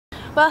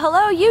Well,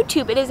 hello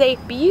YouTube. It is a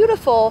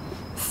beautiful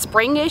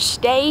springish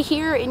day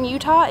here in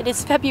Utah. It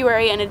is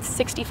February and it's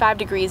 65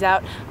 degrees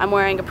out. I'm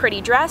wearing a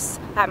pretty dress.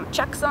 I have my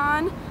Chucks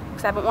on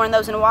because I haven't worn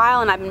those in a while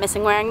and I've been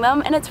missing wearing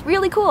them, and it's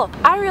really cool.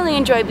 I really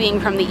enjoy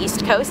being from the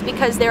East Coast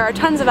because there are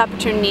tons of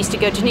opportunities to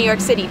go to New York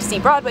City to see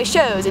Broadway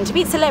shows and to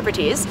meet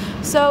celebrities.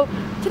 So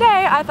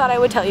today I thought I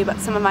would tell you about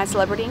some of my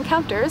celebrity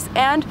encounters,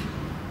 and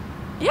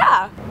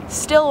yeah,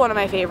 still one of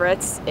my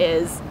favorites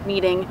is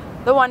meeting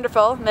the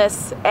wonderful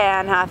Miss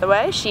Anne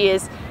Hathaway. She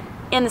is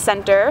in the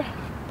center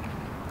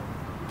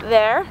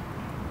there,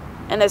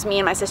 and there's me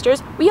and my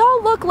sisters. We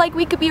all look like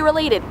we could be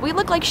related. We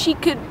look like she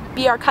could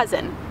be our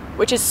cousin,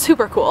 which is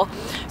super cool.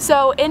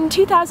 So in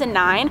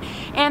 2009,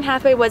 Anne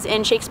Hathaway was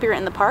in Shakespeare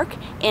in the Park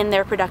in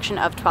their production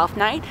of Twelfth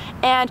Night,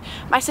 and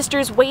my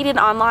sisters waited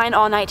online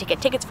all night to get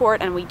tickets for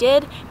it, and we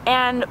did,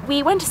 and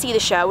we went to see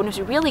the show, and it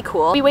was really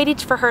cool. We waited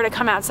for her to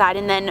come outside,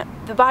 and then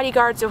the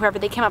bodyguards or whoever,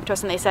 they came up to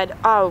us and they said,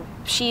 oh,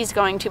 she's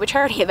going to a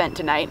charity event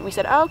tonight. And we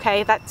said, oh,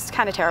 okay, that's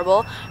kind of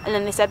terrible. And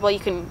then they said, well, you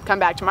can come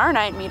back tomorrow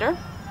night and meet her.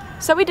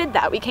 So we did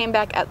that. We came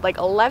back at like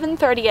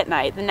 11:30 at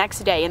night the next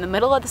day in the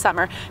middle of the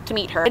summer to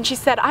meet her. And she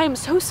said, I am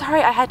so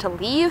sorry I had to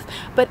leave,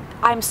 but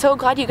I'm so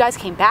glad you guys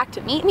came back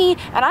to meet me.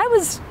 And I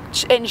was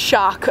in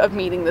shock of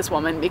meeting this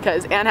woman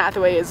because Anne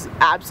Hathaway is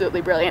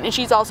absolutely brilliant. And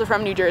she's also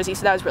from New Jersey,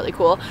 so that was really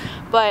cool.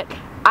 But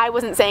I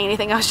wasn't saying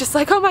anything. I was just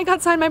like, oh my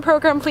God, sign my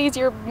program, please.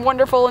 You're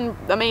wonderful and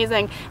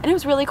amazing. And it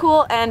was really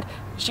cool. And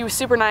she was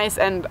super nice.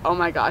 And oh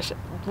my gosh,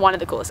 one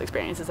of the coolest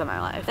experiences of my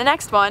life. The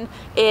next one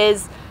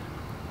is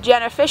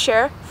Jenna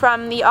Fischer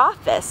from The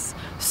Office.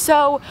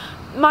 So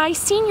my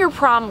senior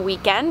prom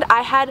weekend,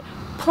 I had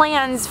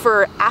plans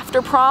for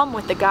after prom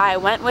with the guy I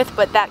went with,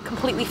 but that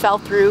completely fell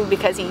through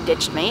because he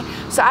ditched me.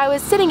 So I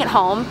was sitting at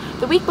home.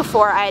 The week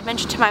before, I had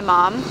mentioned to my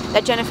mom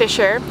that Jenna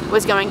Fischer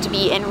was going to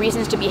be in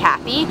Reasons to Be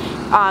Happy,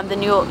 the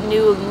new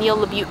Neil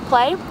LaBute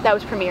play that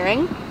was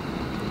premiering.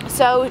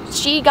 So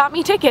she got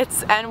me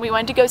tickets and we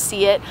went to go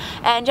see it,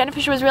 and Jenna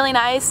Fischer was really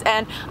nice,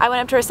 and I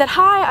went up to her and said,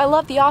 hi, I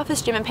love The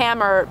Office. Jim and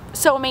Pam are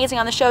so amazing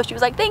on the show. She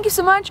was like, thank you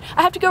so much.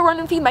 I have to go run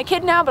and feed my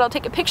kid now, but I'll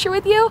take a picture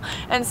with you.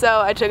 And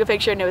so I took a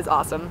picture and it was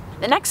awesome.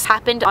 The next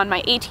happened on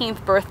my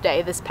 18th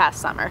birthday this past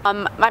summer.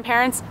 My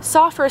parents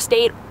saw First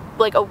Date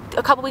like a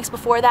couple weeks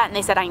before that, and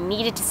they said I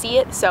needed to see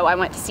it, so I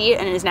went to see it,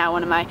 and it is now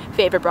one of my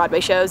favorite Broadway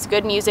shows.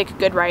 Good music,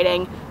 good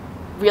writing,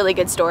 really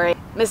good story.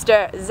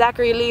 Mr.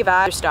 Zachary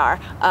Levi, star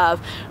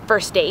of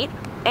First Date,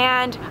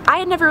 and I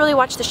had never really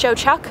watched the show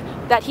Chuck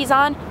that he's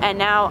on, and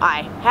now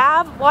I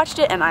have watched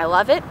it and I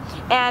love it.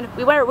 And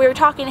we were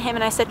talking to him,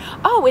 and I said,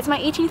 oh, it's my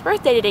 18th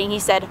birthday today, and he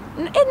said,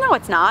 no,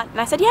 it's not.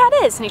 And I said, yeah,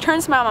 it is. And he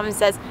turns to my mom and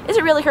says, is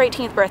it really her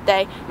 18th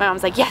birthday? My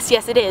mom's like, yes,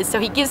 it is. So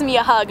he gives me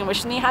a hug and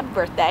wishes me a happy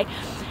birthday.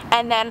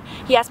 And then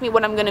he asked me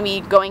what I'm going to be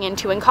going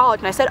into in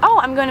college, and I said, oh,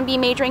 I'm going to be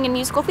majoring in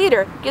musical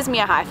theater. Gives me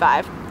a high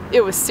five.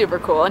 It was super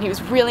cool, and he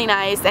was really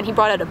nice, and he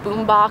brought out a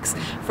boombox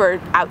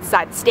for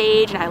outside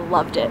stage, and I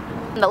loved it.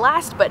 And the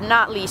last but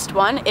not least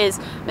one is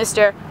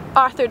Mr.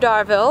 Arthur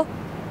Darvill,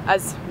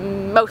 as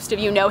most of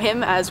you know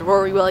him as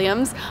Rory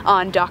Williams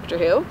on Doctor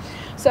Who.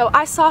 So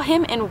I saw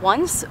him in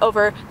Once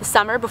over the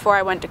summer before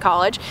I went to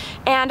college,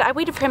 and I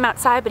waited for him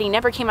outside, but he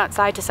never came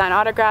outside to sign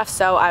autographs,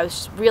 so I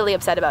was really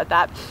upset about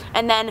that.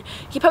 And then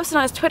he posted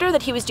on his Twitter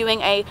that he was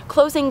doing a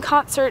closing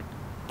concert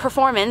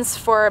performance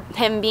for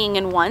him being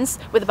in Once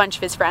with a bunch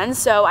of his friends.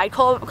 So I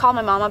called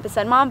my mom up and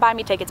said, Mom, buy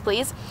me tickets,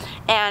 please.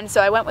 And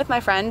so I went with my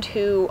friend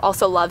who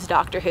also loves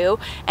Doctor Who,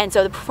 and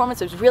so the performance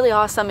was really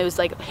awesome. It was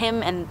like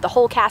him and the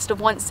whole cast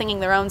of Once singing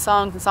their own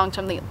songs and songs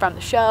from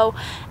the show.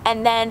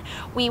 And then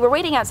we were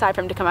waiting outside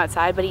for him to come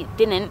outside, but he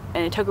didn't,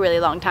 and it took a really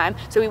long time.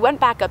 So we went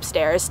back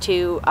upstairs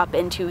up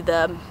into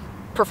the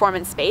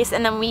performance space,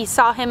 and then we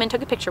saw him and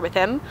took a picture with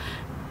him.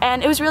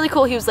 And it was really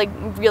cool. He was like,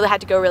 really had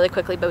to go really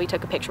quickly, but we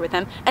took a picture with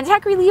him. And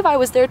Zachary Levi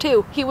was there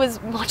too. He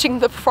was watching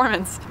the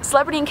performance.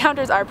 Celebrity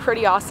encounters are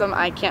pretty awesome.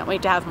 I can't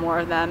wait to have more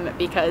of them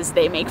because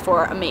they make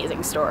for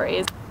amazing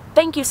stories.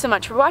 Thank you so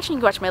much for watching. You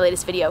can watch my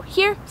latest video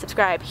here,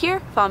 subscribe here,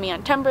 follow me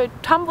on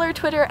Tumblr,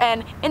 Twitter,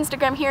 and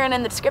Instagram here and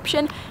in the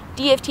description,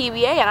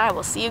 DFTBA, and I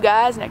will see you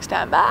guys next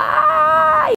time. Bye!